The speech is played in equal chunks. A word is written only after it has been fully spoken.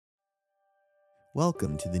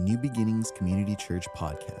Welcome to the New Beginnings Community Church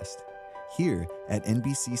podcast. Here at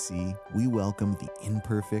NBCC, we welcome the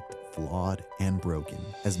imperfect, flawed, and broken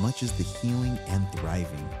as much as the healing and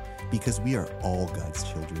thriving, because we are all God's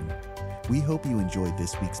children. We hope you enjoyed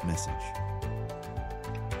this week's message.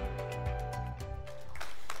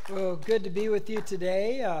 Well, good to be with you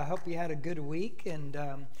today. I hope you had a good week, and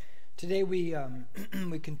today we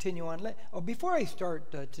we continue on. Before I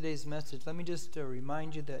start today's message, let me just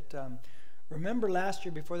remind you that remember last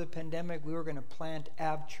year before the pandemic, we were going to plant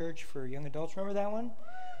Ave Church for young adults. Remember that one?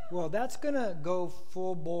 Well, that's going to go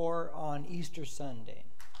full bore on Easter Sunday.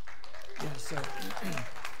 Yeah, so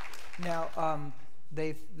now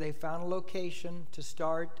they found a location to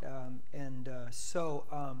start, so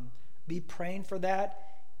be praying for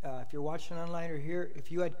that. If you're watching online or here,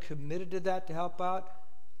 if you had committed to that to help out,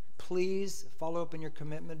 please follow up on your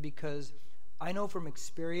commitment, because I know from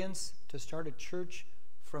experience to start a church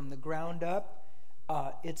from the ground up,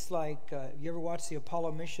 it's like, you ever watch the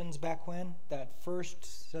Apollo missions back when? That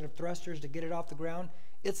first set of thrusters to get it off the ground?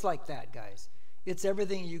 It's like that, guys. It's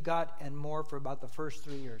everything you got and more for about the first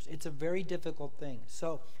 3 years. It's a very difficult thing.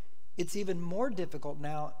 So it's even more difficult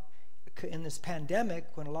now in this pandemic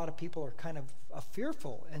when a lot of people are kind of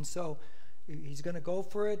fearful. And so he's going to go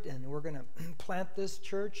for it, and we're going to plant this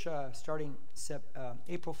church starting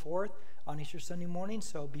April 4th on Easter Sunday morning.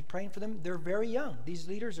 So be praying for them. They're very young. These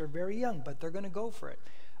leaders are very young, but they're going to go for it.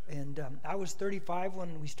 And I was 35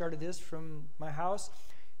 when we started this from my house,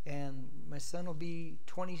 and my son will be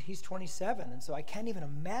 20. He's 27, and so I can't even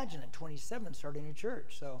imagine at 27 starting a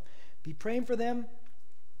church. So be praying for them.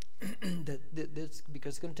 Because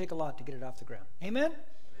it's going to take a lot to get it off the ground. Amen?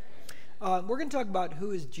 We're going to talk about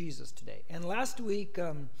who is Jesus today. And last week,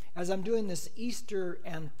 as I'm doing this Easter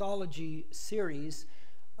anthology series,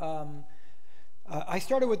 I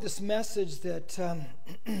started with this message that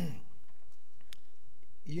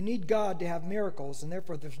you need God to have miracles, and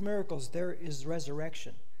therefore if there's miracles, there is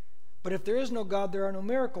resurrection. But if there is no God, there are no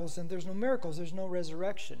miracles, and if there's no miracles, there's no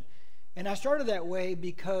resurrection. And I started that way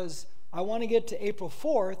because I want to get to April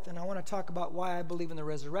 4th, and I want to talk about why I believe in the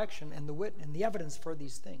resurrection and the evidence for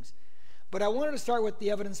these things. But I wanted to start with the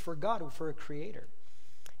evidence for God, for a creator.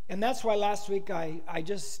 And that's why last week I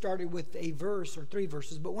just started with a verse or three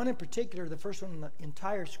verses, but one in particular, the first one in the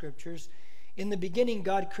entire scriptures. In the beginning,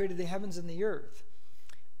 God created the heavens and the earth.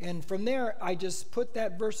 And from there, I just put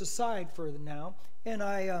that verse aside for now, and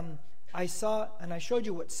I saw and I showed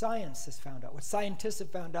you what science has found out, what scientists have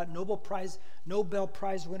found out, Nobel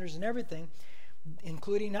Prize winners and everything,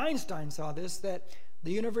 including Einstein saw this, that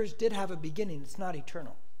the universe did have a beginning. It's not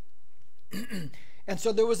eternal. And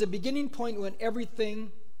so there was a beginning point when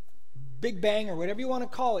everything, Big Bang or whatever you want to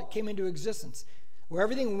call it, came into existence, where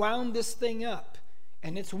everything wound this thing up,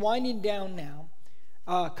 and it's winding down now.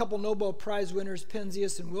 A couple Nobel Prize winners,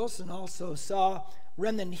 Penzias and Wilson, also saw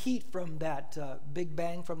remnant heat from that Big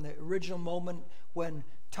Bang, from the original moment when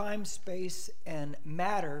time, space, and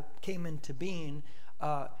matter came into being.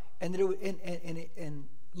 And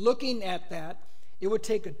looking at that, it would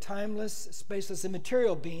take a timeless, spaceless,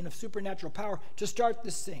 immaterial being of supernatural power to start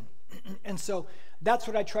this thing. And so that's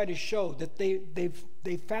what I try to show, that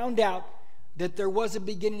they found out that there was a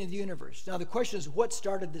beginning of the universe. Now the question is, what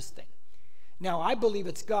started this thing? Now, I believe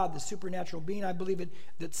it's God, the supernatural being. I believe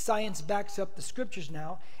that science backs up the scriptures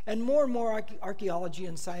now. And more archaeology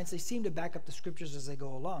and science, they seem to back up the scriptures as they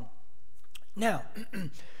go along. Now,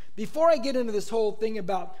 before I get into this whole thing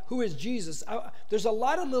about who is Jesus, there's a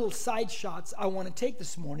lot of little side shots I want to take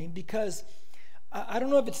this morning, because I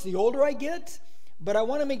don't know if it's the older I get, but I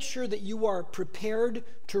want to make sure that you are prepared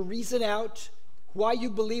to reason out why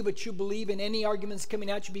you believe what you believe in any arguments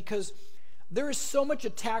coming at you, because there is so much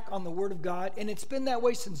attack on the Word of God, and it's been that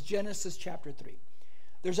way since Genesis chapter 3.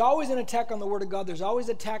 There's always an attack on the Word of God. There's always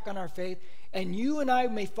an attack on our faith, and you and I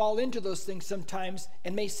may fall into those things sometimes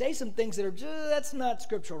and may say some things that are, that's not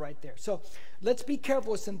scriptural right there. So let's be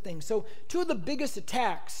careful with some things. So two of the biggest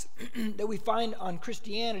attacks that we find on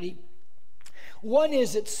Christianity, one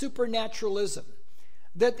is its supernaturalism,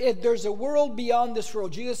 that there's a world beyond this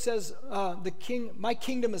world. Jesus says, my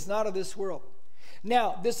kingdom is not of this world.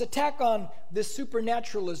 Now, this attack on this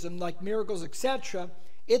supernaturalism, like miracles, etc.,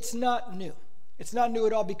 it's not new. It's not new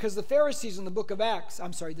at all, because the Sadducees in the book of Acts,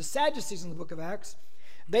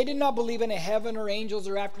 they did not believe in a heaven or angels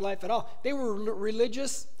or afterlife at all. They were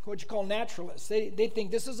religious, what you call naturalists. They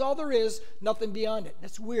think this is all there is, nothing beyond it.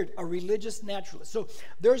 That's weird, a religious naturalist. So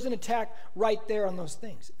there's an attack right there on those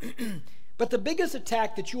things. But the biggest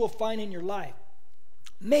attack that you will find in your life,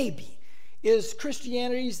 maybe, is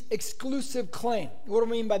Christianity's exclusive claim. What do I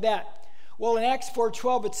mean by that? Well, in Acts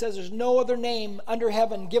 4:12 it says there's no other name under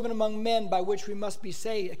heaven given among men by which we must be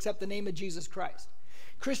saved except the name of Jesus Christ.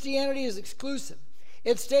 Christianity is exclusive.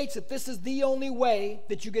 It states that this is the only way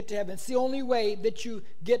that you get to heaven. It's the only way that you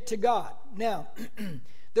get to God. Now,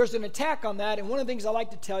 there's an attack on that, and one of the things I like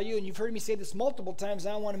to tell you, and you've heard me say this multiple times,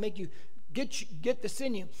 and I want to make you get this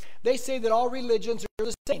in you. They say that all religions are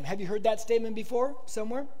the same. Have you heard that statement before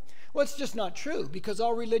somewhere? Well, it's just not true, because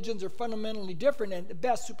all religions are fundamentally different and at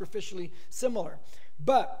best superficially similar.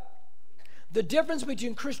 But the difference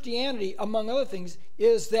between Christianity, among other things,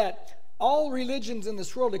 is that all religions in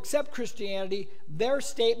this world except Christianity, their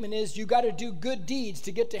statement is you got to do good deeds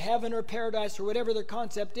to get to heaven or paradise or whatever their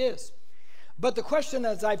concept is. But the question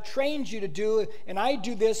is, I've trained you to do, and I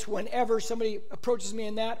do this whenever somebody approaches me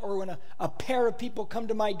in that, or when a pair of people come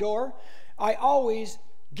to my door, I always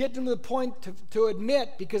get them to the point to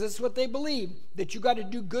admit, because it's what they believe, that you got to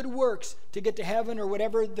do good works to get to heaven or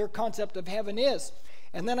whatever their concept of heaven is.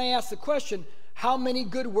 And then I ask the question, how many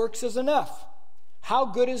good works is enough? How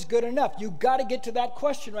good is good enough? You got to get to that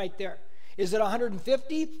question right there. Is it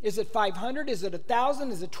 150? Is it 500? Is it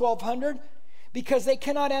 1,000? Is it 1,200? Because they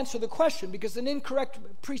cannot answer the question, because an incorrect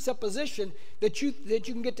presupposition that you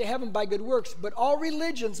can get to heaven by good works. But all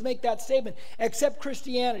religions make that statement except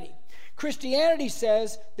Christianity. Christianity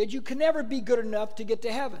says that you can never be good enough to get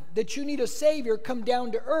to heaven, that you need a Savior come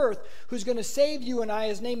down to earth who's going to save you and I.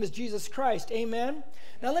 His name is Jesus Christ. Amen?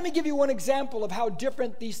 Now let me give you one example of how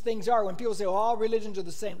different these things are when people say, oh, all religions are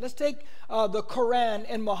the same. Let's take the Quran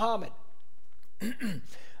and Muhammad.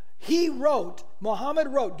 Muhammad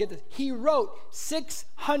wrote, get this, he wrote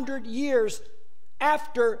 600 years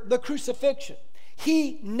after the crucifixion.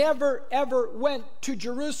 He never, ever went to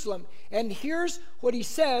Jerusalem. And here's what he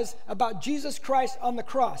says about Jesus Christ on the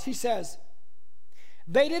cross. He says,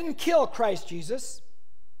 they didn't kill Christ Jesus,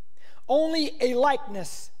 only a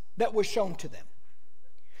likeness that was shown to them.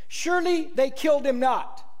 Surely they killed him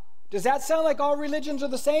not. Does that sound like all religions are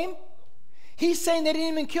the same? He's saying they didn't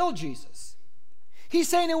even kill Jesus. He's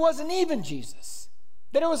saying it wasn't even Jesus,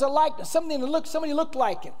 that it was a likeness, somebody looked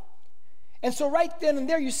like him. And so right then and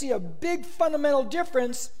there you see a big fundamental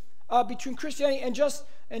difference between Christianity and just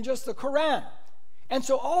the Quran. And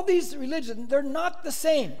so all these religions, they're not the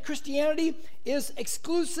same. Christianity is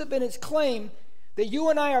exclusive in its claim that you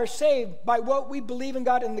and I are saved by what we believe in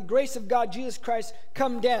God and the grace of God, Jesus Christ,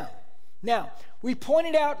 come down. Now, we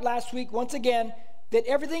pointed out last week, once again, that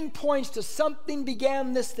everything points to something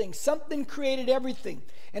began this thing. Something created everything.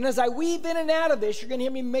 And as I weave in and out of this, you're going to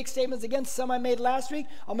hear me make statements again. Some I made last week.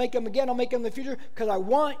 I'll make them again. I'll make them in the future because I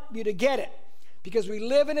want you to get it. Because we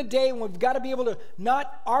live in a day when we've got to be able to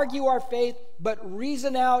not argue our faith, but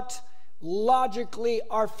reason out logically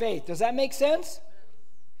our faith. Does that make sense?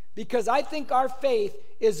 Because I think our faith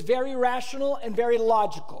is very rational and very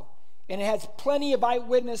logical. And it has plenty of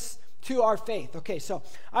eyewitness to our faith. Okay, so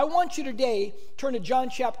I want you today, turn to John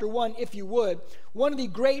chapter 1, if you would. One of the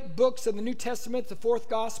great books of the New Testament, the fourth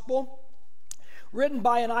gospel, written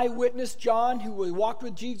by an eyewitness, John, who walked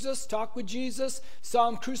with Jesus, talked with Jesus, saw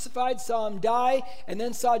him crucified, saw him die, and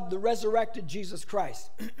then saw the resurrected Jesus Christ.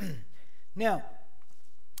 Now,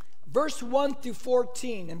 verse 1 through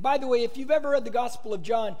 14. And by the way, if you've ever read the Gospel of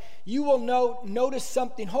John, you will notice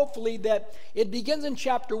something, hopefully, that it begins in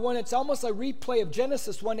chapter 1. It's almost a replay of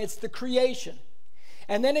Genesis 1. It's the creation.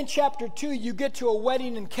 And then in chapter 2, you get to a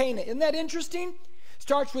wedding in Cana. Isn't that interesting?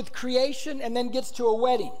 Starts with creation and then gets to a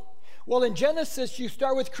wedding. Well, in Genesis, you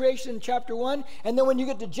start with creation in chapter 1, and then when you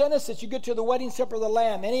get to Genesis, you get to the wedding supper of the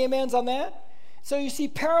Lamb. Any amens on that? So you see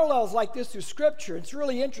parallels like this through Scripture. It's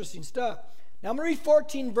really interesting stuff. Now, I'm going to read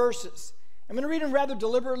 14 verses. I'm going to read them rather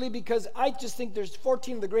deliberately because I just think there's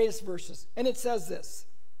 14 of the greatest verses. And it says this.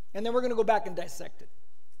 And then we're going to go back and dissect it.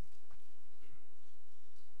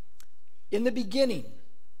 In the beginning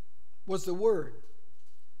was the Word.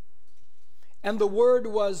 And the Word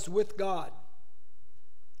was with God.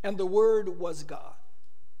 And the Word was God.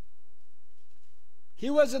 He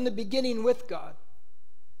was in the beginning with God.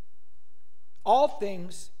 All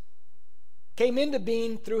things came into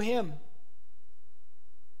being through Him.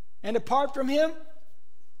 And apart from Him,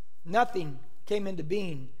 nothing came into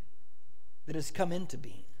being that has come into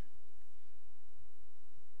being.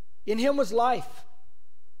 In Him was life,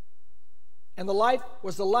 and the life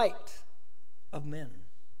was the light of men.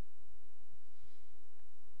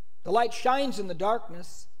 The light shines in the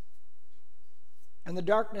darkness, and the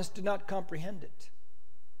darkness did not comprehend it.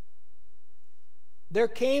 There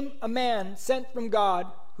came a man sent from God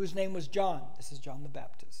whose name was John. This is John the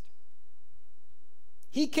Baptist.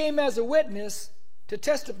 He came as a witness to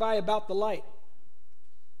testify about the light,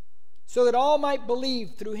 so that all might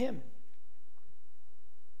believe through him.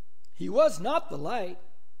 He was not the light,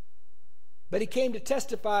 but he came to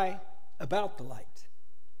testify about the light.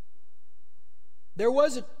 There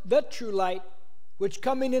was the true light, which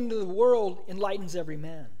coming into the world enlightens every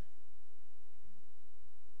man.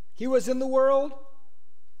 He was in the world,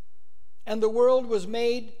 and the world was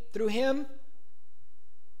made through him,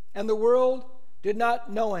 and the world did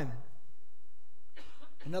not know him.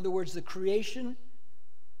 In other words, the creation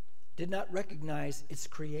did not recognize its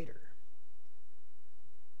creator.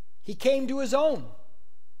 He came to his own,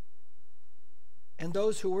 and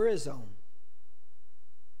those who were his own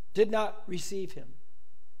did not receive him.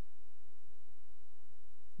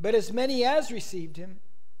 But as many as received him,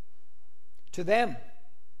 to them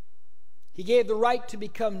he gave the right to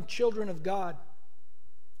become children of God,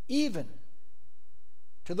 even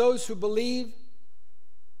to those who believe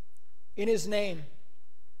in his name.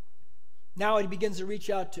 Now he begins to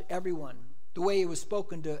reach out to everyone, the way it was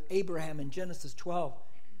spoken to Abraham in Genesis 12,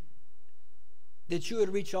 that you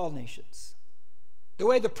would reach all nations. The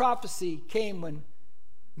way the prophecy came when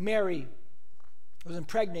Mary was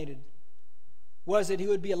impregnated was that he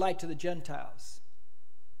would be a light to the Gentiles.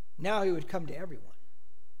 Now he would come to everyone.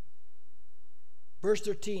 Verse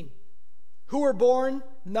 13, who were born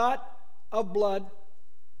not of blood,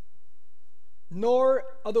 nor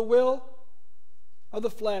of the will of the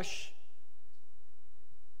flesh,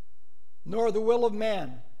 nor the will of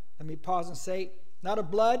man. Let me pause and say, not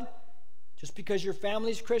of blood. Just because your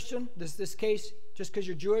family's Christian, this case, just because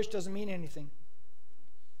you're Jewish doesn't mean anything.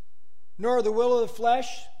 Nor the will of the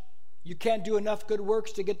flesh. You can't do enough good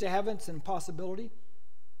works to get to heaven. It's an impossibility.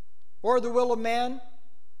 Or the will of man.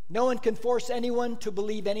 No one can force anyone to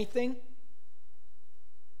believe anything,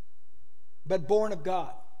 but born of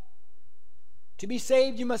God. To be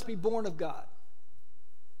saved, you must be born of God,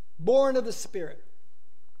 born of the Spirit.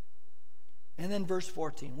 And then verse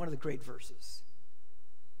 14, one of the great verses.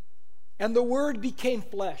 And the Word became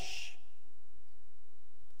flesh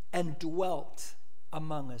and dwelt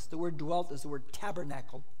among us. The word dwelt is the word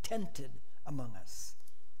tabernacle, tented among us.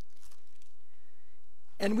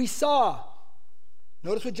 And we saw,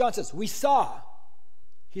 notice what John says, we saw.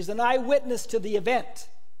 He's an eyewitness to the event.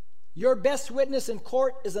 Your best witness in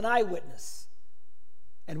court is an eyewitness.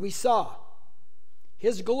 And we saw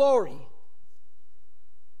his glory.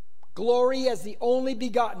 Glory as the only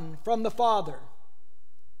begotten from the Father.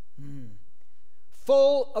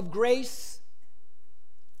 Full of grace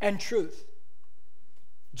and truth.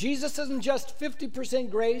 Jesus isn't just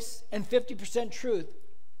 50% grace and 50% truth.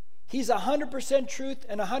 He's 100% truth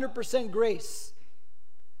and 100% grace.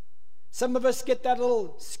 Some of us get that a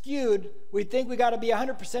little skewed. We think we got to be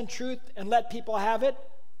 100% truth and let people have it.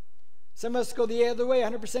 Some of us go the other way,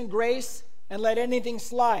 100% grace and let anything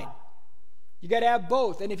slide. You got to have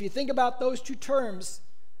both. And if you think about those two terms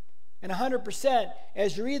and 100%,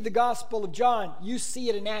 as you read the Gospel of John, you see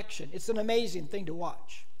it in action. It's an amazing thing to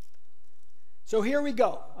watch. So here we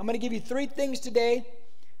go. I'm going to give you 3 things today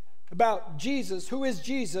about Jesus. Who is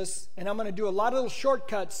Jesus? And I'm going to do a lot of little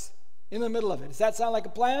shortcuts in the middle of it. Does that sound like a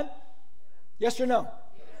plan? Yes or no?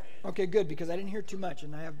 Yes. Okay, good, because I didn't hear too much,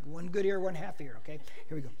 and I have one good ear, one half ear, okay?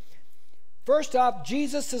 Here we go. First off,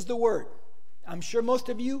 Jesus is the Word. I'm sure most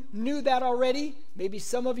of you knew that already. Maybe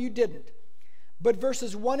some of you didn't. But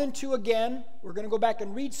verses 1 and 2 again, we're going to go back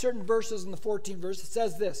and read certain verses in the 14th verse. It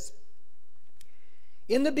says this.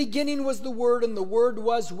 In the beginning was the Word, and the Word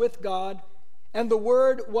was with God, and the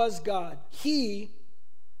Word was God. He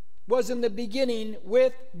was in the beginning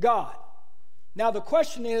with God. Now the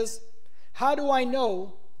question is, how do I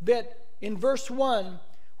know that in verse 1,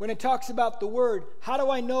 when it talks about the Word, how do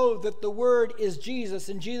I know that the Word is Jesus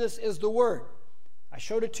and Jesus is the Word? I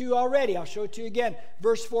showed it to you already. I'll show it to you again.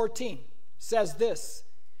 Verse 14 says this,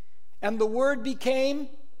 and the Word became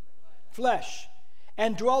flesh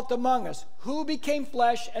and dwelt among us. Who became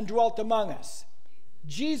flesh and dwelt among us?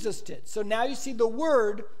 Jesus did. So now you see the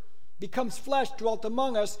Word becomes flesh, dwelt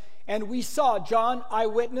among us, and we saw John,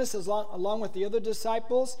 eyewitness, along with the other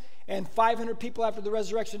disciples, and 500 people after the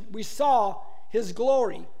resurrection. We saw his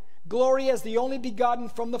glory. Glory as the only begotten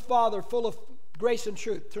from the Father, full of grace and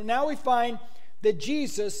truth. So now we find that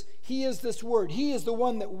Jesus, he is this Word. He is the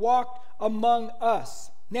one that walked among us.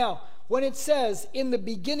 Now, when it says, in the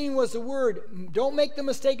beginning was the Word, don't make the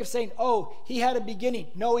mistake of saying, oh, he had a beginning.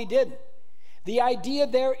 No, he didn't. The idea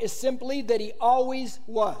there is simply that he always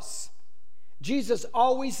was. Jesus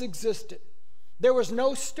always existed. There was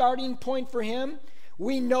no starting point for him.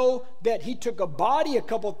 We know that he took a body a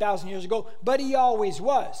couple thousand years ago, but he always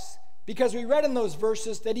was. Because we read in those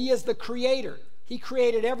verses that he is the creator. He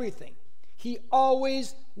created everything. He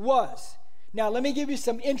always was. Now, let me give you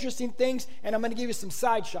some interesting things, and I'm going to give you some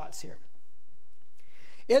side shots here.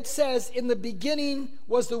 It says, in the beginning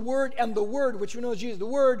was the Word, and the Word, which we know is Jesus, the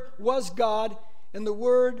Word was God, and the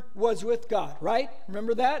Word was with God, right?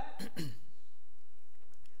 Remember that?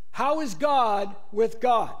 How is God with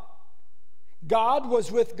God? God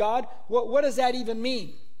was with God. What does that even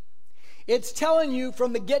mean? It's telling you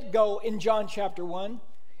from the get-go in John chapter 1,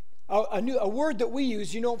 a word that we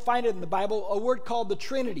use, you don't find it in the Bible, a word called the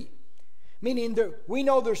Trinity. Meaning we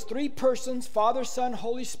know there's three persons, Father, Son,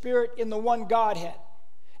 Holy Spirit, in the one Godhead.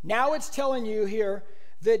 Now it's telling you here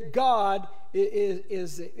that God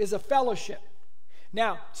is a fellowship.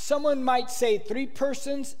 Now, someone might say three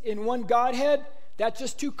persons in one Godhead. That's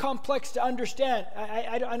just too complex to understand.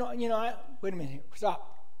 I don't, wait a minute here. Stop.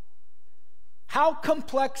 How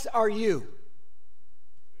complex are you?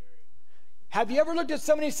 Have you ever looked at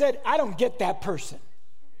somebody and said, I don't get that person?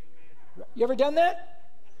 You ever done that?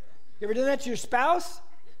 You ever done that to your spouse?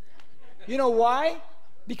 You know why?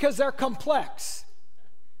 Because they're complex.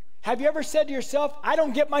 Have you ever said to yourself, I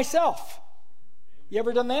don't get myself? You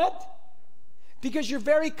ever done that? Because you're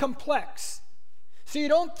very complex. So you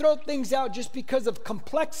don't throw things out just because of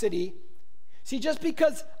complexity. See, just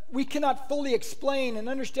because we cannot fully explain and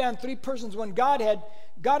understand three persons, one Godhead,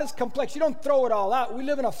 God is complex. You don't throw it all out. We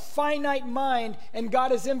live in a finite mind, and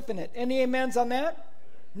God is infinite. Any amens on that?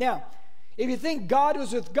 Now, if you think God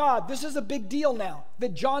was with God, this is a big deal now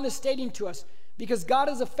that John is stating to us, because God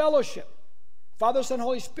is a fellowship. Father, Son,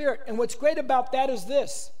 Holy Spirit. And what's great about that is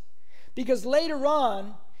this, because later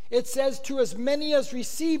on, it says, to as many as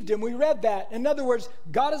received him. We read that. In other words,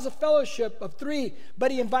 God is a fellowship of three,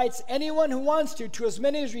 but he invites anyone who wants to as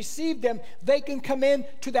many as received him, they can come in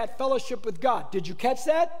to that fellowship with God. Did you catch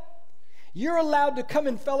that? You're allowed to come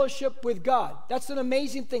in fellowship with God. That's an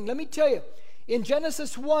amazing thing. Let me tell you, in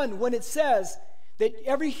Genesis 1, when it says that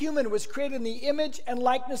every human was created in the image and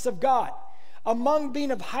likeness of God, among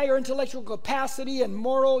being of higher intellectual capacity and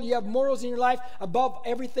moral, you have morals in your life above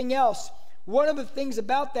everything else. One of the things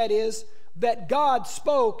about that is that God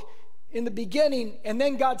spoke in the beginning, and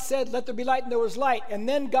then God said, let there be light, and there was light. And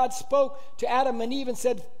then God spoke to Adam and Eve and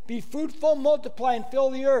said, be fruitful, multiply, and fill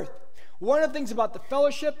the earth. One of the things about the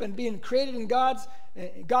fellowship and being created in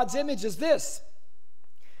God's image is this,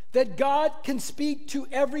 that God can speak to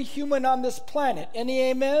every human on this planet.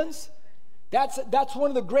 Any amens? That's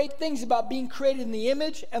one of the great things about being created in the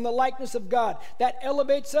image and the likeness of God. That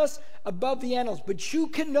elevates us above the animals. But you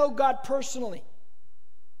can know God personally.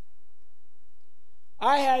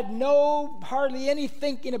 I had hardly any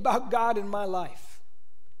thinking about God in my life.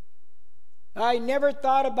 I never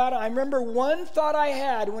thought about it. I remember one thought I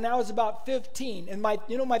had when I was about 15. And my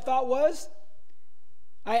thought was?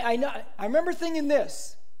 I remember thinking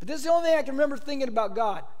this. But this is the only thing I can remember thinking about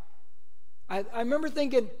God. I remember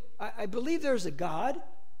thinking, I believe there's a God,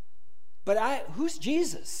 but who's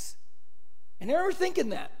Jesus? And I remember thinking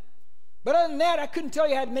that. But other than that, I couldn't tell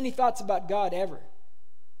you I had many thoughts about God ever.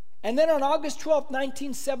 And then on August 12th,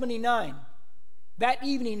 1979, that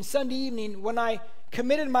evening, Sunday evening, when I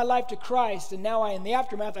committed my life to Christ, and now in the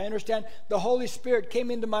aftermath, I understand the Holy Spirit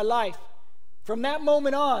came into my life. From that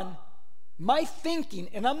moment on, my thinking,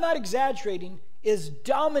 and I'm not exaggerating, is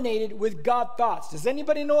dominated with God thoughts. Does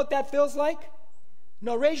anybody know what that feels like?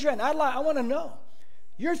 No, raise your hand. I want to know.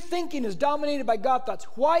 Your thinking is dominated by God thoughts.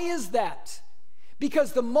 Why is that?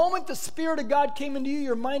 Because the moment the Spirit of God came into you,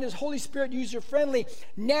 your mind is Holy Spirit, user-friendly.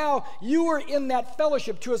 Now you are in that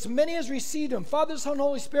fellowship. To as many as received him, Father, Son,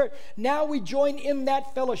 Holy Spirit, now we join in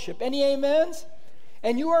that fellowship. Any amens?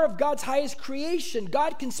 And you are of God's highest creation.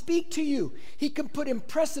 God can speak to you. He can put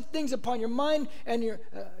impressive things upon your mind and your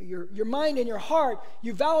mind and your heart.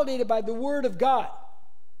 You validate it by the Word of God.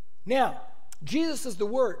 Now, Jesus is the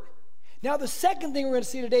Word. Now, the second thing we're going to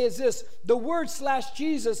see today is this. The Word /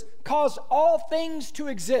 Jesus caused all things to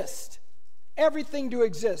exist. Everything to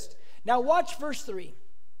exist. Now, watch verse 3.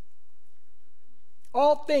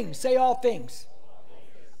 All things. Say all things.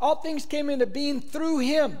 All things came into being through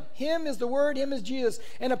him. Him is the Word. Him is Jesus.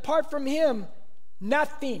 And apart from him,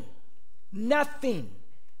 nothing came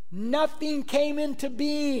into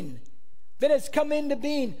being. That has come into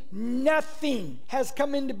being. Nothing has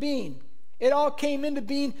come into being. It all came into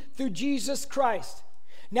being through Jesus Christ.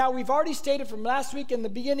 Now, we've already stated from last week in the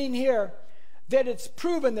beginning here that it's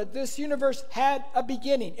proven that this universe had a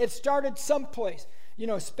beginning. It started someplace.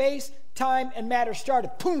 Space, time, and matter started.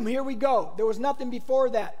 Boom, here we go. There was nothing before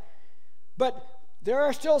that. But there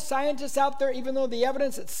are still scientists out there, even though the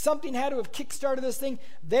evidence that something had to have kick-started this thing,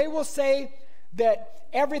 they will say that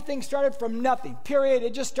everything started from nothing. Period.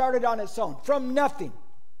 It just started on its own. From nothing.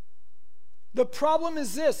 The problem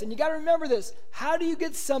is this, and you got to remember this. How do you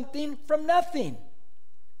get something from nothing?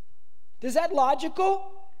 Is that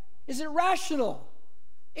logical? Is it rational?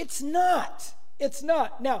 It's not. It's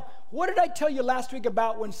not. Now, what did I tell you last week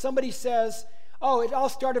about when somebody says, oh, it all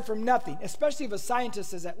started from nothing, especially if a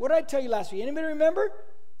scientist says that? What did I tell you last week? Anybody remember?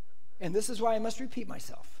 And this is why I must repeat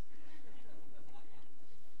myself.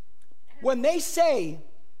 When they say,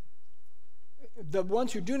 the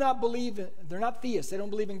ones who do not believe, they're not theists, they don't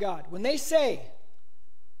believe in God. When they say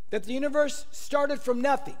that the universe started from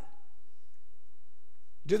nothing,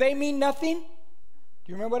 do they mean nothing? Do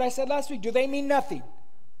you remember what I said last week? Do they mean nothing?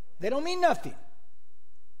 They don't mean nothing.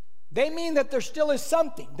 They mean that there still is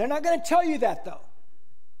something. They're not going to tell you that, though.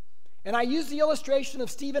 And I use the illustration of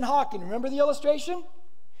Stephen Hawking. Remember the illustration?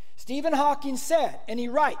 Stephen Hawking said, and he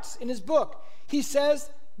writes in his book, he says,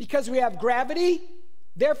 because we have gravity,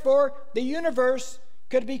 therefore the universe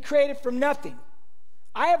could be created from nothing.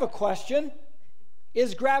 I have a question.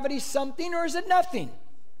 Is gravity something or is it nothing?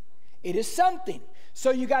 It is something.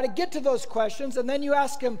 So you got to get to those questions, and then you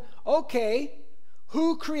ask him, okay,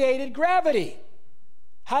 who created gravity?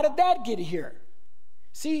 How did that get here?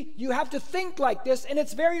 See, you have to think like this, and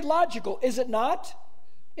it's very logical, is it not?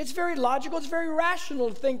 It's very logical, it's very rational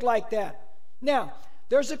to think like that. Now,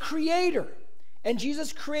 there's a creator, and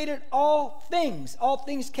Jesus created all things. All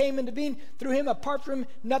things came into being through him. Apart from him,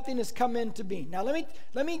 nothing has come into being. Now,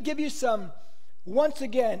 let me give you some, once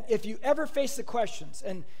again, if you ever face the questions,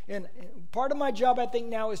 and part of my job, I think,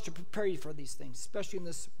 now is to prepare you for these things, especially in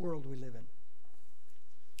this world we live in.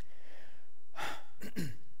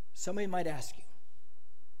 Somebody might ask you,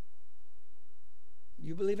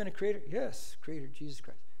 you believe in a creator? Yes, creator, Jesus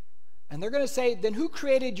Christ. And they're going to say, then who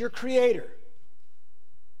created your creator?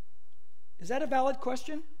 Is that a valid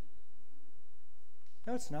question?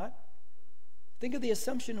 No, it's not. Think of the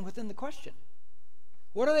assumption within the question.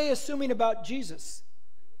 What are they assuming about Jesus?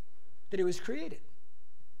 That he was created.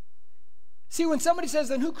 See, when somebody says,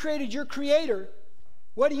 then who created your creator?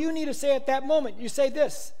 What do you need to say at that moment? You say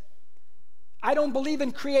this: I don't believe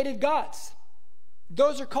in created gods.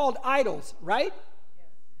 Those are called idols, right?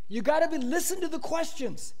 You got to listen to the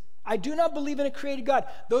questions. I do not believe in a created God.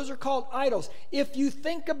 Those are called idols. If you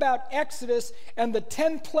think about Exodus and the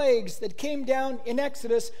 10 plagues that came down in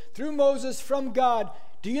Exodus through Moses from God,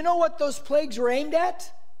 do you know what those plagues were aimed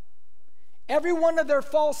at? Every one of their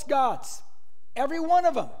false gods. Every one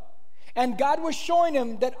of them. And God was showing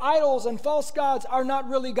them that idols and false gods are not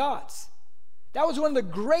really gods. That was one of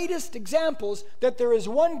the greatest examples that there is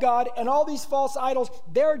one God and all these false idols,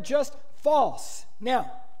 they're just false.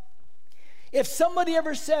 Now, if somebody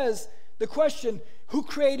ever says the question, who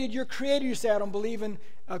created your creator? You say, I don't believe in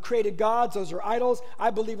created gods. Those are idols. I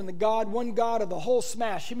believe in the God, one God of the whole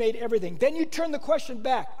smash. He made everything. Then you turn the question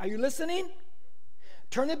back. Are you listening?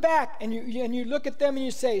 Turn it back and you look at them and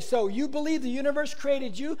you say, so you believe the universe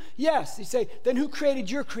created you? Yes. You say, then who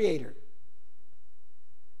created your creator?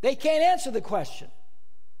 They can't answer the question.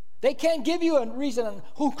 They can't give you a reason on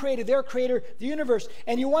who created their creator, the universe.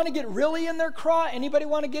 And you want to get really in their craw? Anybody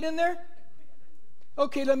want to get in there?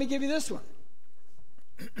 Okay, let me give you this one.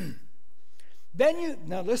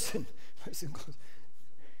 Now listen close.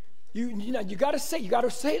 You got to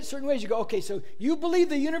say it certain ways. You go, okay, so you believe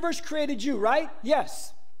the universe created you, right?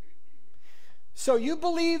 Yes. So you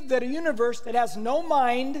believe that a universe that has no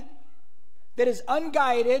mind, that is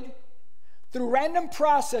unguided, through random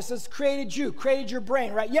processes created you, created your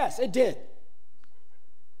brain, right? Yes, it did.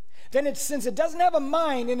 Then since it doesn't have a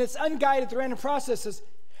mind and it's unguided through random processes,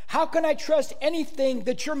 how can I trust anything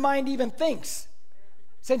that your mind even thinks?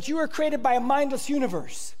 Since you were created by a mindless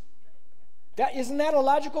universe. Isn't that a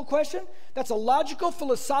logical question? That's a logical,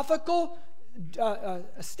 philosophical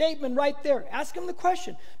statement right there. Ask him the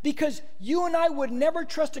question. Because you and I would never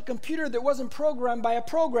trust a computer that wasn't programmed by a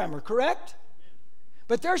programmer, correct?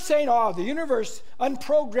 But they're saying, oh, the universe,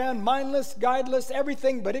 unprogrammed, mindless, guideless,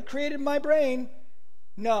 everything, but it created my brain.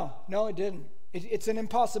 No, it didn't. It's an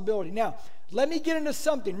impossibility. Now, let me get into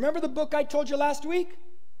something. Remember the book I told you last week?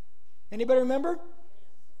 Anybody remember?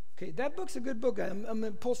 Okay, that book's a good book. I'm going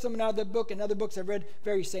to pull something out of that book, and other books I've read,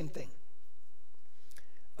 very same thing.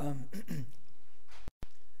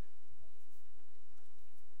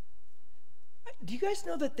 Do you guys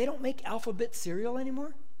know that they don't make alphabet cereal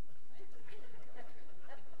anymore?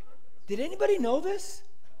 Did anybody know this?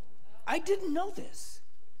 I didn't know this.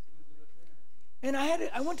 And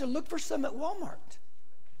I went to look for some at Walmart.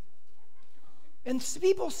 And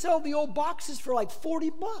people sell the old boxes for like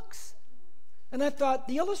 $40. And I thought,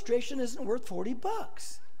 the illustration isn't worth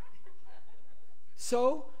 $40.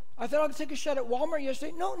 So I thought I'll take a shot at Walmart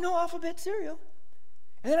yesterday. No alphabet cereal.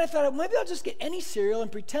 And then I thought, maybe I'll just get any cereal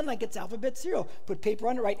and pretend like it's alphabet cereal. Put paper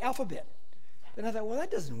on it, write alphabet. And I thought, well,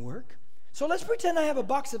 that doesn't work. So let's pretend I have a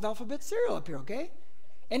box of alphabet cereal up here, okay?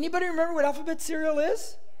 Anybody remember what alphabet cereal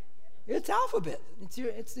is? It's alphabet.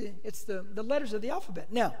 It's the letters of the alphabet.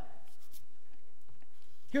 Now,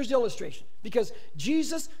 here's the illustration. Because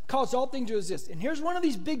Jesus caused all things to exist. And here's one of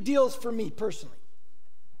these big deals for me personally.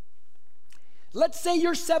 Let's say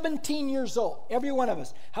you're 17 years old. Every one of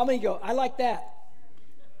us. How many go, I like that?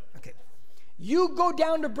 Okay. You go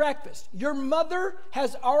down to breakfast. Your mother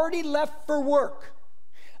has already left for work.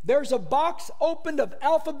 There's a box opened of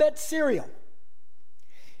alphabet cereal.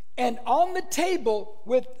 And on the table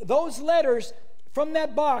with those letters from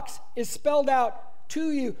that box is spelled out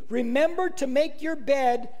to you, remember to make your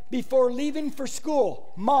bed before leaving for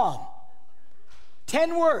school. Mom.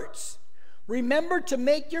 10 words. Remember to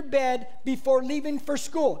make your bed before leaving for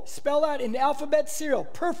school. Spelled out in alphabet cereal.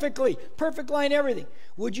 Perfectly. Perfect line, everything.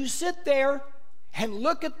 Would you sit there and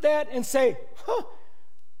look at that and say, huh,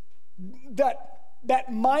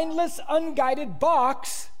 that mindless, unguided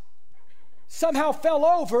box somehow fell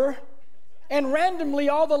over, and randomly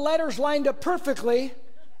all the letters lined up perfectly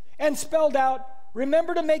and spelled out,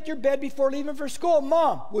 remember to make your bed before leaving for school.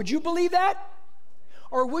 Mom, would you believe that?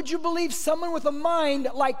 Or would you believe someone with a mind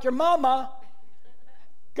like your mama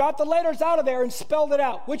got the letters out of there and spelled it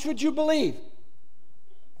out? Which would you believe?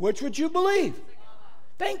 Which would you believe?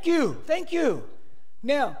 Thank you. Thank you.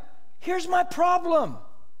 Now, here's my problem.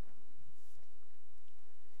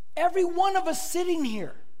 Every one of us sitting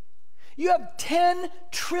here, you have 10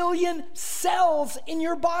 trillion cells in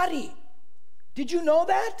your body. Did you know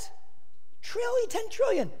that? 10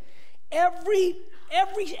 trillion. Every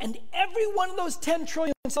one of those 10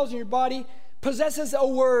 trillion cells in your body possesses a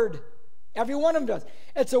word. Every one of them does.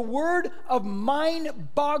 It's a word of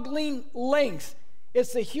mind-boggling length.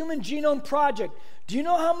 It's the Human Genome Project. Do you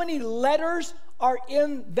know how many letters are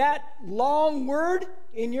in that long word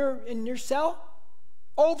in your cell?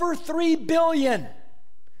 Over 3 billion.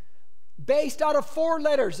 Based out of 4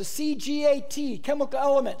 letters, the CGAT, chemical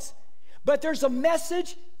elements. But there's a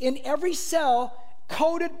message in every cell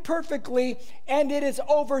coded perfectly, and it is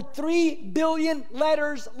over 3 billion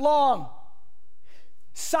letters long.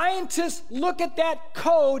 Scientists look at that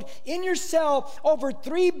code in your cell, over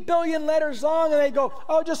 3 billion letters long, and they go,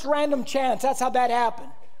 oh, just random chance. That's how that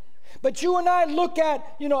happened. But you and I look at,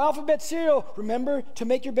 alphabet cereal. Remember to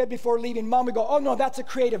make your bed before leaving. Mom, we go, oh, no, that's a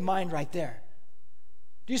creative mind right there.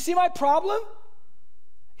 Do you see my problem?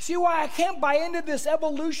 See why I can't buy into this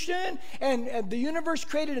evolution and the universe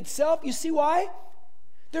created itself? You see why?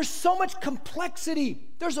 There's so much complexity.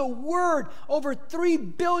 There's a word over 3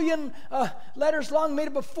 billion letters long, made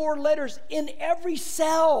up of 4 letters in every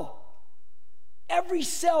cell. Every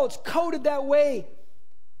cell, it's coded that way.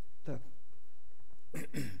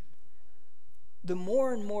 The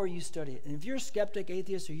more and more you study it, and if you're a skeptic,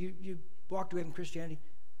 atheist, or you walked away from Christianity,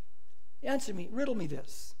 answer me, riddle me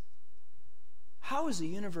this. How is the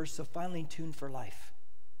universe so finely tuned for life?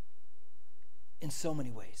 In so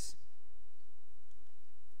many ways.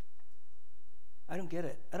 I don't get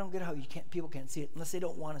it. I don't get how people can't see it unless they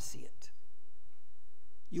don't want to see it.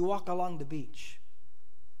 You walk along the beach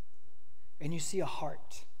and you see a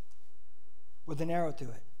heart with an arrow through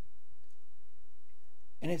it.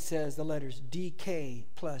 And it says the letters DK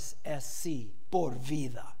plus SC, por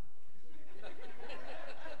vida.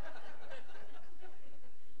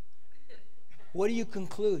 What do you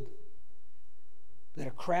conclude? That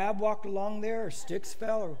a crab walked along there, or sticks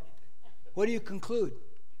fell, or what do you conclude?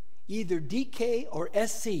 Either DK or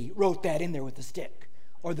SC wrote that in there with a stick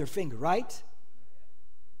or their finger, right?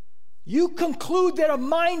 You conclude that a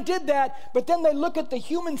mind did that, but then they look at the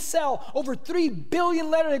human cell, over 3 billion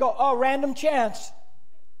letters, they go, oh, random chance.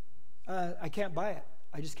 I can't buy it.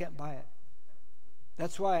 I just can't buy it.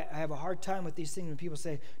 That's why I have a hard time with these things when people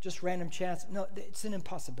say, just random chance. No, it's an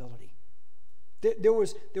impossibility. There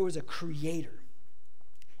was a creator.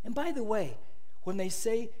 And by the way, when they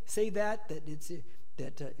say that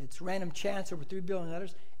it's random chance over 3 billion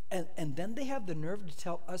letters, and then they have the nerve to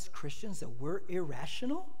tell us Christians that we're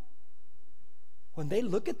irrational? When they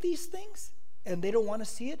look at these things and they don't want to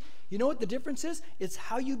see it, you know what the difference is? It's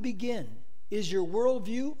how you begin. Is your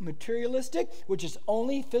worldview materialistic, which is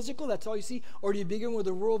only physical, that's all you see? Or do you begin with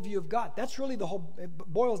a worldview of God? That's really it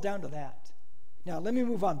boils down to that. Now, let me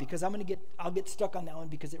move on because I'll get stuck on that one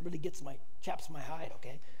because it really chaps my hide,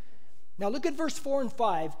 okay? Now, look at verse 4 and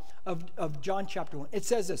 5 of John chapter 1. It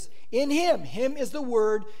says this, in him is the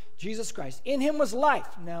word, Jesus Christ. In him was life.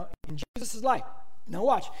 Now, in Jesus is life. Now,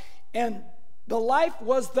 watch. And the life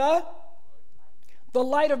was the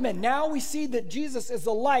light of men. Now we see that Jesus is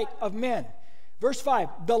the light of men. Verse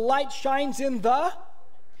 5, the light shines in the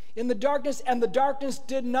darkness, and the darkness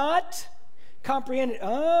did not comprehend it.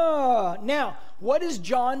 Now, what is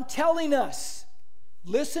John telling us?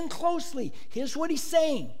 Listen closely. Here's what he's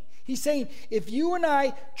saying. He's saying, if you and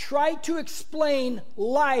I try to explain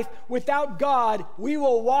life without God, we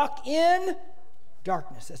will walk in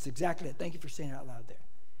darkness. That's exactly it. Thank you for saying it out loud there.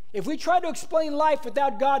 If we try to explain life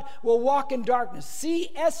without God, we'll walk in darkness.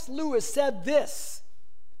 C.S. Lewis said this.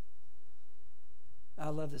 I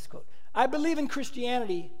love this quote. I believe in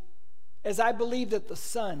Christianity as I believe that the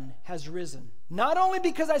sun has risen. Not only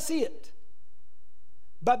because I see it,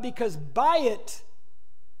 but because by it,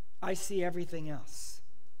 I see everything else.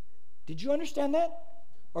 Did you understand that?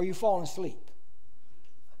 Or are you falling asleep?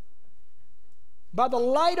 By the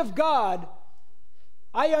light of God,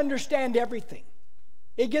 I understand everything.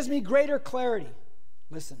 It gives me greater clarity.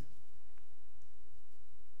 Listen.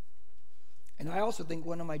 And I also think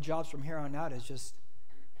one of my jobs from here on out is just,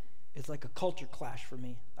 it's like a culture clash for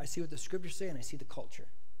me. I see what the scriptures say and I see the culture.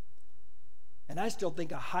 And I still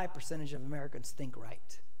think a high percentage of Americans think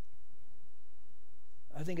right.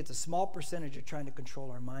 I think it's a small percentage of trying to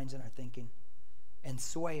control our minds and our thinking and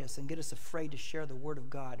sway us and get us afraid to share the word of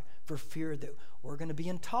God for fear that we're going to be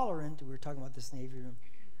intolerant. We were talking about this in the Navy room.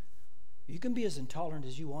 You can be as intolerant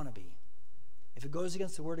as you want to be. If it goes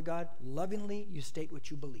against the word of God, lovingly you state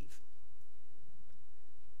what you believe.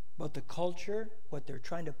 But the culture, what they're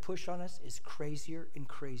trying to push on us is crazier and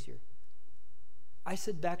crazier. I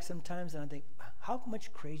sit back sometimes and I think, how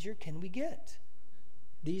much crazier can we get?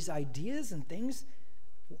 These ideas and things.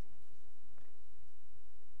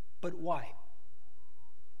 But why?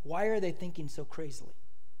 Why are they thinking so crazily?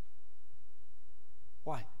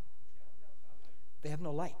 Why? They have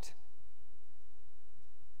no light.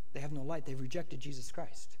 They have no light. They've rejected Jesus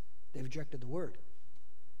Christ. They've rejected the word.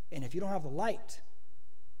 And if you don't have the light,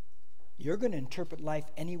 you're going to interpret life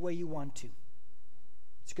any way you want to.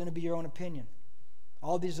 It's going to be your own opinion.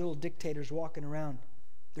 All these little dictators walking around,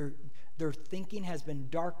 their thinking has been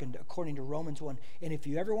darkened according to Romans 1. And if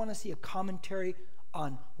you ever want to see a commentary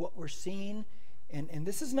on what we're seeing, and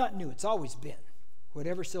this is not new, it's always been,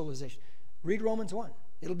 whatever civilization, read Romans 1.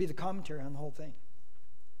 It'll be the commentary on the whole thing.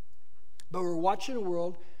 But we're watching a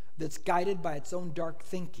world that's guided by its own dark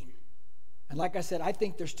thinking. And like I said, I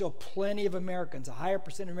think there's still plenty of Americans, a higher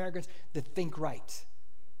percent of Americans, that think right.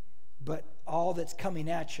 But all that's coming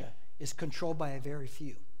at you is controlled by a very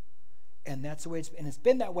few. And that's the way and it's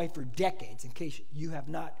been that way for decades, in case you have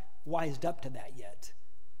not wised up to that yet.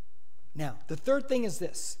 Now, the third thing is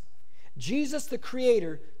this. Jesus, the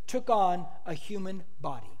Creator, took on a human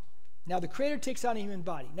body. Now, the Creator takes on a human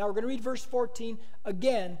body. Now, we're going to read verse 14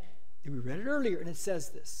 again. We read it earlier, and it says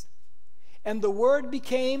this. And the Word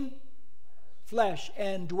became flesh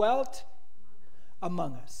and dwelt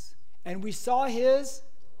among us. And we saw His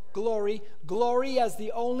glory, glory as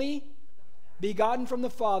the only begotten from the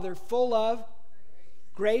Father, full of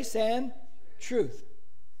grace and truth.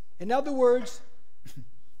 In other words,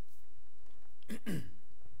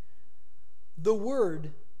 the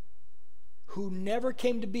Word, who never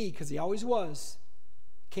came to be, because He always was,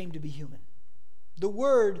 came to be human. The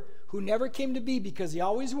Word, who never came to be because He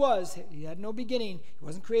always was, He had no beginning, He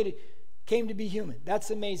wasn't created, came to be human.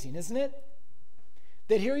 That's amazing, isn't it?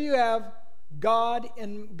 That here you have God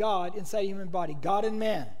and God inside a human body, God and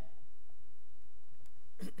man.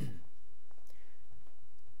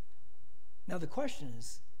 Now the question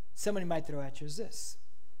is, somebody might throw at you, is this.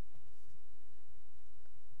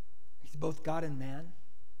 He's both God and man.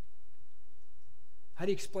 How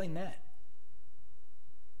do you explain that?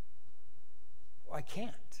 Well, I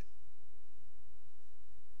can't.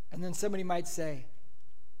 And then somebody might say,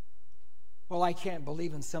 well, I can't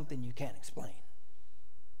believe in something you can't explain.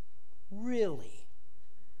 Really?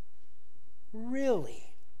 Really?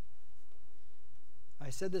 I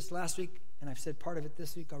said this last week, and I've said part of it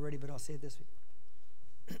this week already, but I'll say it this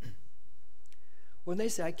week. When they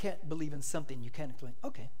say, I can't believe in something you can't explain,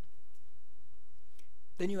 okay.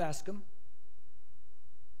 Then you ask them,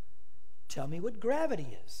 tell me what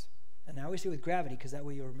gravity is. And I always say with gravity, because that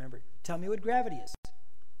way you'll remember it. Tell me what gravity is.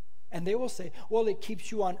 And they will say, well, it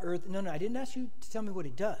keeps you on earth. No, I didn't ask you to tell me what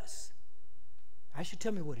it does. I should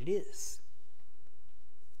tell me what it is.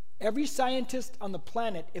 Every scientist on the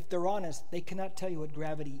planet, if they're honest, they cannot tell you what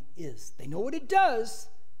gravity is. They know what it does,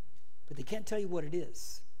 but they can't tell you what it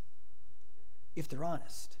is. If they're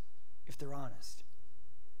honest. If they're honest.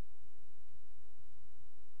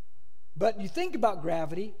 But you think about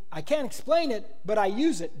gravity, I can't explain it, but I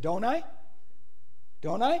use it, don't I?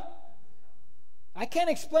 Don't I? I can't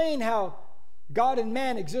explain how God and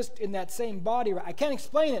man exist in that same body. I can't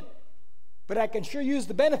explain it, but I can sure use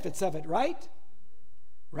the benefits of it, right?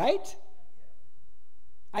 Right?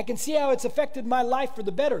 I can see how it's affected my life for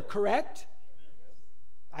the better, correct?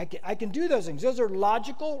 I can do those things. Those are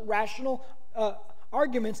logical, rational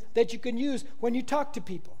arguments that you can use when you talk to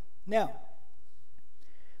people. Now,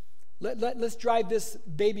 let's drive this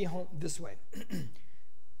baby home this way.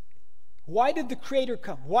 Why did the Creator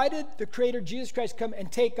come? Why did the Creator, Jesus Christ, come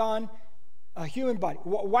and take on a human body?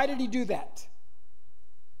 Why did he do that?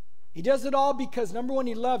 He does it all because, number one,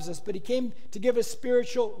 he loves us, but he came to give us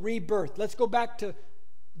spiritual rebirth. Let's go back to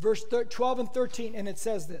verse 12 and 13, and it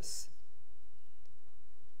says this.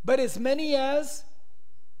 But as many as,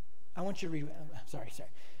 I want you to read, sorry.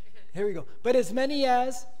 Here we go. But as many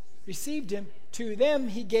as received him, to them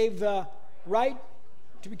he gave the right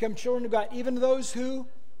to become children of God, even those who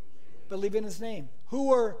believe in his name, who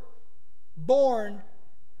were born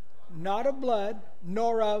not of blood,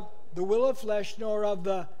 nor of the will of flesh, nor of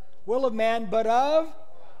the will of man, but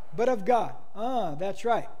of God. That's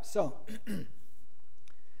right. So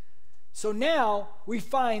now we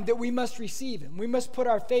find that we must receive him. We must put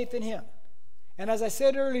our faith in him. And as I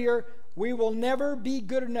said earlier, we will never be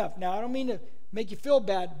good enough. Now, I don't mean to make you feel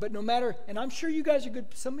bad, but no matter, and I'm sure you guys are good,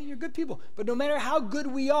 some of you are good people, but no matter how good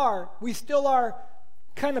we are, we still are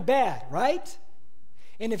kind of bad, right?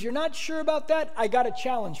 And if you're not sure about that, I got a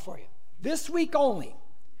challenge for you. This week only,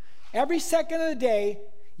 every second of the day,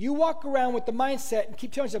 you walk around with the mindset and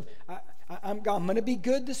keep telling yourself, I'm going to be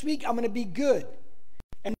good this week. I'm going to be good.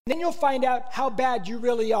 And then you'll find out how bad you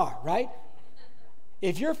really are, right?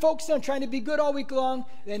 If you're focused on trying to be good all week long,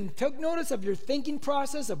 then take notice of your thinking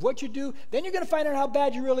process, of what you do, then you're going to find out how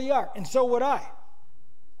bad you really are. And so would I.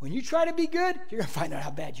 When you try to be good, you're going to find out how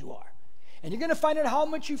bad you are. And you're going to find out how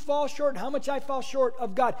much you fall short and how much I fall short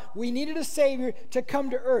of God. We needed a Savior to come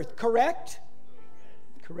to earth, correct?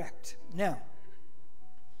 Correct. Now,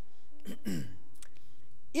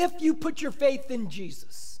 if you put your faith in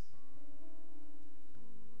Jesus,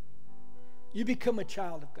 you become a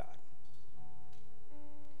child of God.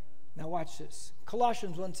 Now watch this.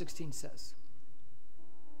 Colossians 1:16 says,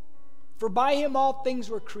 for by him all things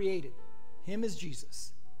were created. Him is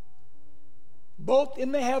Jesus. Both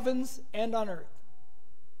in the heavens and on earth.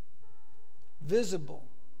 Visible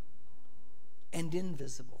and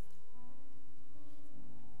invisible.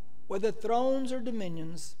 Whether thrones or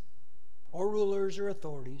dominions or rulers or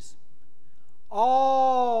authorities,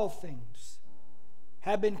 all things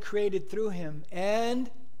have been created through him and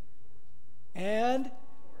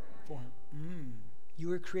for him. You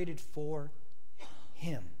were created for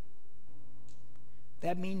him.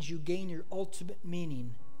 That means you gain your ultimate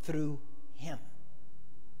meaning through him.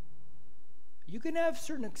 You can have a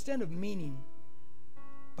certain extent of meaning,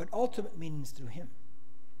 but ultimate meaning is through him.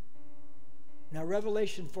 Now,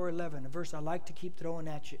 Revelation 4:11, a verse I like to keep throwing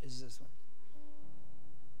at you, is this one.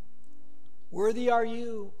 Worthy are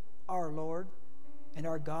you, our Lord, and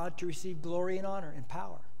our God, to receive glory and honor and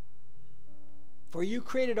power. For you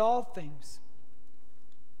created all things,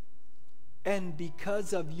 and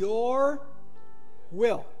because of your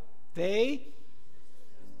will, they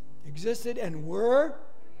existed and were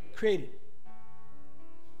created.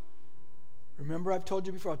 Remember, I've told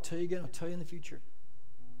you before, I'll tell you again, I'll tell you in the future.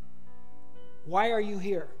 Why are you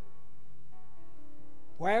here?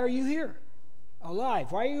 Why are you here?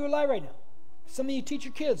 Alive. Why are you alive right now? Some of you teach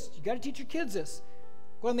your kids. You got to teach your kids this.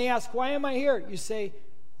 When they ask, why am I here? You say,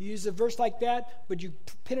 you use a verse like that, but you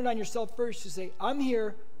pin it on yourself first. You say, I'm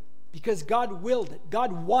here because God willed it.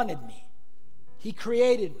 God wanted me. He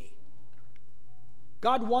created me.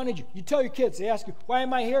 God wanted you. You tell your kids, they ask you, why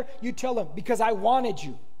am I here? You tell them, because I wanted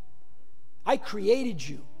you. I created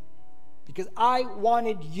you because I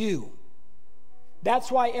wanted you.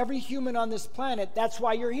 That's why every human on this planet, that's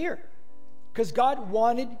why you're here. Because God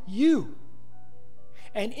wanted you.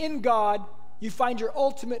 And in God, you find your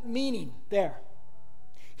ultimate meaning there.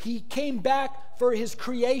 He came back for his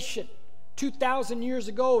creation 2,000 years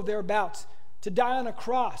ago, thereabouts, to die on a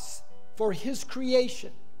cross for his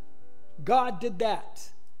creation. God did that.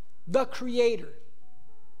 The Creator,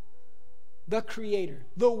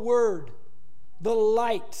 the Word, the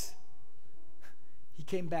light. He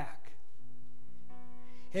came back.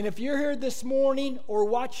 And if you're here this morning or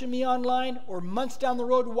watching me online or months down the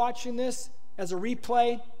road watching this as a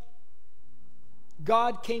replay,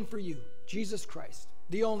 God came for you. Jesus Christ,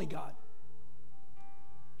 the only God.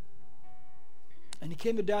 And he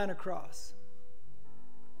came to die on a cross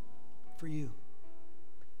for you.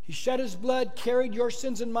 He shed his blood, carried your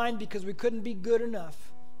sins and mine because we couldn't be good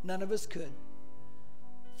enough. None of us could.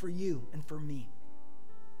 For you and for me.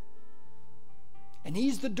 And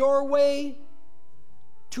he's the doorway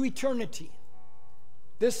to eternity.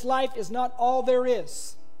 This life is not all there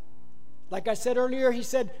is. Like I said earlier, he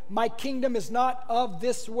said, my kingdom is not of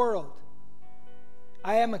this world.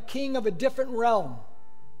 I am a king of a different realm,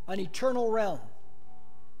 an eternal realm.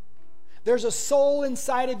 There's a soul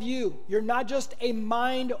inside of you. You're not just a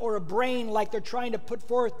mind or a brain like they're trying to put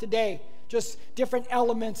forth today. Just different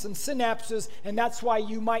elements and synapses, and that's why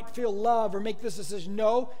you might feel love or make this decision.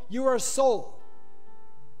 No, you are a soul,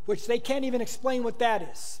 which they can't even explain what that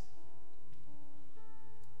is.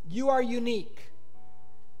 You are unique.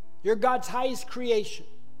 You're God's highest creation.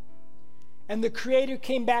 And the Creator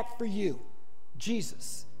came back for you,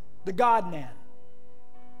 Jesus, the God-man.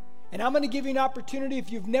 And I'm going to give you an opportunity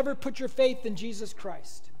if you've never put your faith in Jesus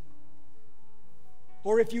Christ.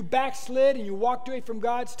 Or if you backslid and you walked away from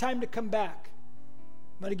God, it's time to come back.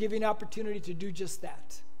 I'm going to give you an opportunity to do just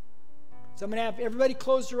that. So I'm going to have everybody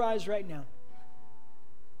close their eyes right now.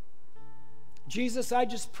 Jesus, I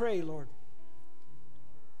just pray, Lord,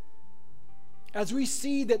 as we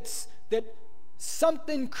see that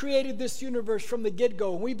something created this universe from the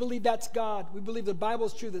get-go, and we believe that's God. We believe the Bible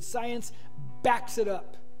is true, that science backs it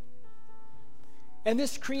up. And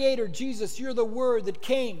this Creator, Jesus, you're the Word that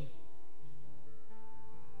came.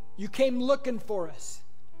 You came looking for us.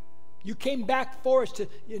 You came back for us,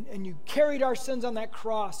 and you carried our sins on that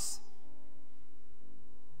cross.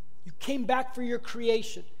 You came back for your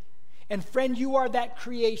creation. And friend, you are that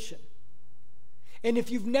creation. And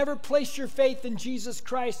if you've never placed your faith in Jesus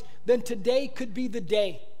Christ, then today could be the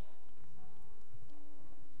day.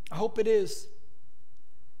 I hope it is.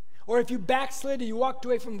 Or if you backslid and you walked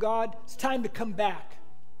away from God, it's time to come back.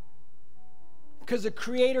 Because the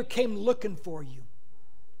Creator came looking for you.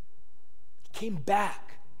 He came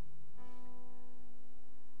back.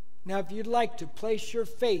 Now, if you'd like to place your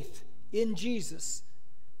faith in Jesus,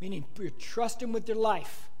 meaning you trust Him with your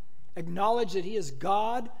life, acknowledge that He is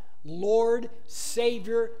God, Lord,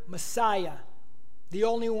 Savior, Messiah, the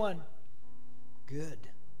only one. Good.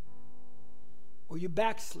 Or you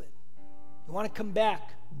backslid. You want to come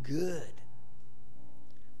back. Good.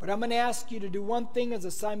 But I'm going to ask you to do one thing as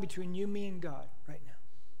a sign between you, me, and God right now.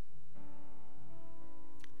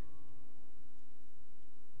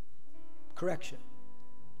 Correction.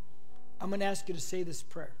 I'm going to ask you to say this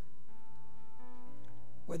prayer.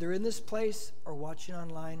 Whether in this place or watching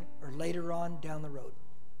online or later on down the road.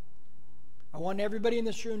 I want everybody in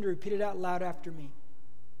this room to repeat it out loud after me.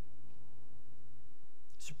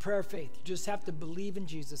 It's a prayer of faith. You just have to believe in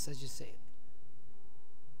Jesus as you say it.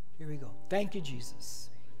 Here we go. Thank you, Jesus,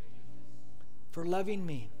 for loving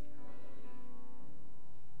me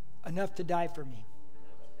enough to die for me.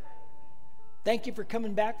 Thank you for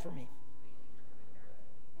coming back for me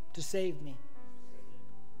to save me.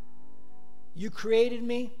 You created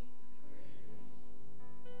me,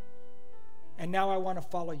 and now I want to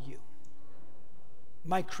follow you,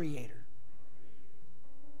 my Creator.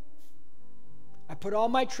 I put all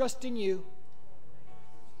my trust in you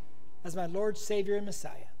as my Lord, Savior, and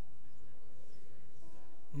Messiah.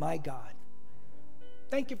 My God.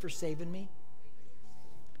 Thank you for saving me.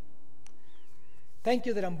 Thank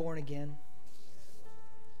you that I'm born again.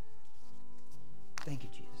 Thank you,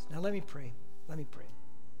 Jesus. Now let me pray. Let me pray.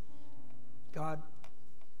 God,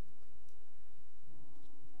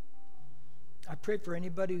 I pray for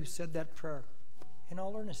anybody who said that prayer in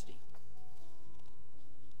all earnestness.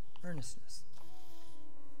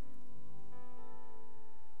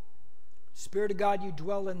 Spirit of God, you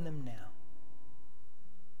dwell in them now.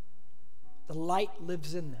 The light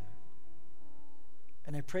lives in them.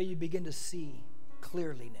 And I pray you begin to see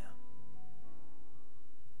clearly now.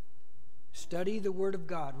 Study the Word of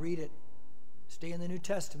God. Read it. Stay in the New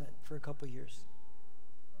Testament for a couple years.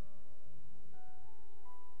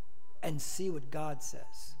 And see what God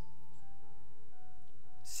says.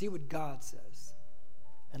 See what God says.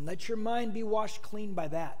 And let your mind be washed clean by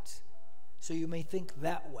that, so you may think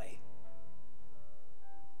that way.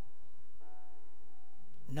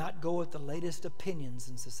 Not go with the latest opinions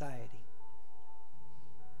in society.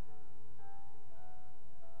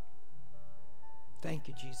 Thank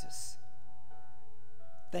you, Jesus.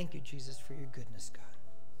 Thank you, Jesus, for your goodness, God.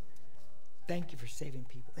 Thank you for saving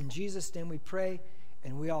people. In Jesus' name we pray,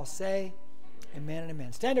 and we all say, amen and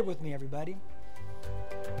amen. Stand up with me, everybody.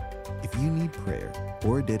 If you need prayer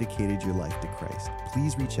or dedicated your life to Christ,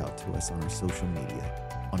 please reach out to us on our social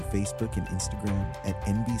media, on Facebook and Instagram at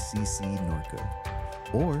NBCC Norco,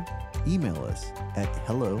 or email us at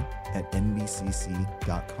hello@nbcc.com.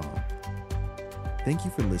 Thank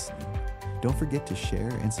you for listening. Don't forget to share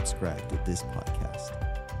and subscribe to this podcast.